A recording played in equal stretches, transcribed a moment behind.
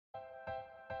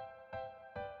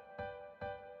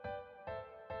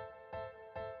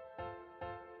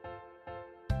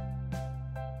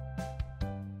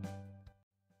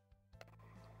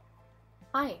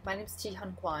Hi, my name is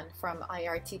Jihan Kwan from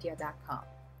irtdia.com.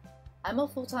 I'm a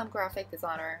full-time graphic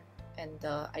designer and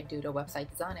I do the website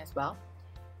design as well.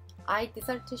 I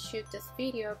decided to shoot this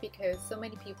video because so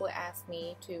many people ask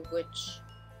me to which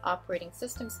operating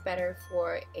system is better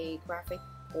for a graphic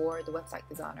or the website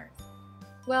designers.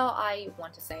 Well, I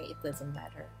want to say it doesn't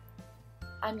matter.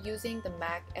 I'm using the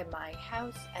Mac at my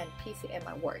house and PC at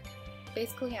my work.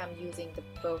 Basically, I'm using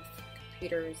both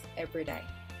computers every day.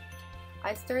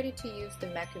 I started to use the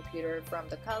Mac computer from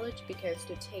the college because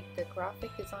to take the graphic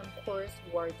design course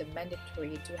were the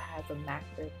mandatory to have a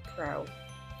MacBook Pro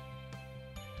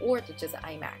or just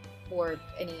iMac or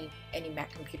any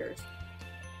Mac computers.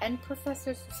 And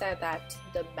professors said that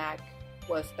the Mac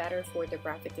was better for the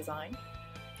graphic design,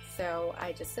 so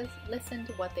I just listened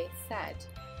to what they said.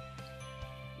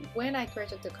 When I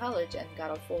graduated college and got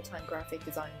a full-time graphic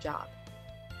design job,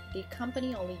 the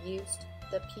company only used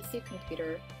the PC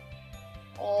computer.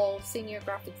 All senior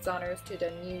graphic designers to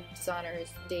the new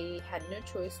designers, they had no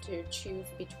choice to choose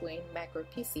between Mac or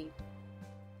PC.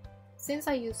 Since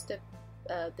I used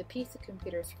the PC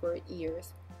computers for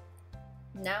years,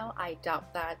 now I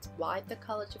doubt that why the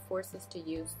college forces to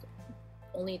use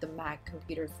only the Mac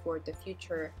computers for the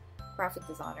future graphic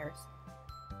designers,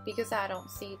 because I don't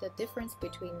see the difference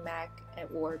between Mac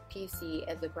or PC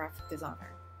as a graphic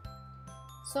designer.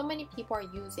 So many people are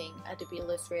using Adobe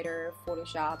Illustrator,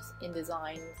 Photoshop,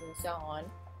 InDesign, and so on,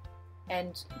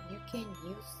 and you can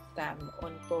use them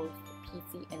on both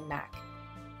PC and Mac.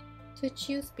 To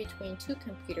choose between two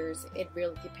computers, it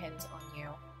really depends on you.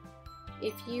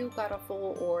 If you got a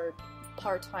full or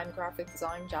part-time graphic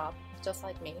design job, just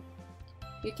like me,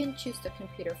 you can choose the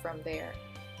computer from there.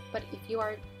 But if you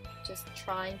are just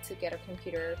trying to get a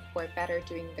computer for better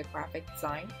doing the graphic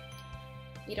design,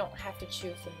 you don't have to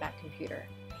choose a Mac computer.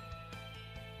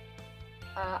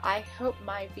 I hope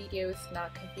my video is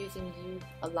not confusing you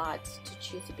a lot to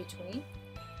choose between.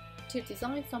 To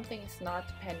design something is not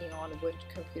depending on which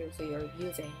computers you're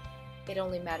using. It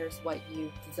only matters what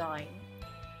you design.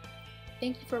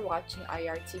 Thank you for watching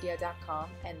irtdia.com,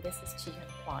 and this is Jihan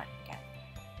Kwan again.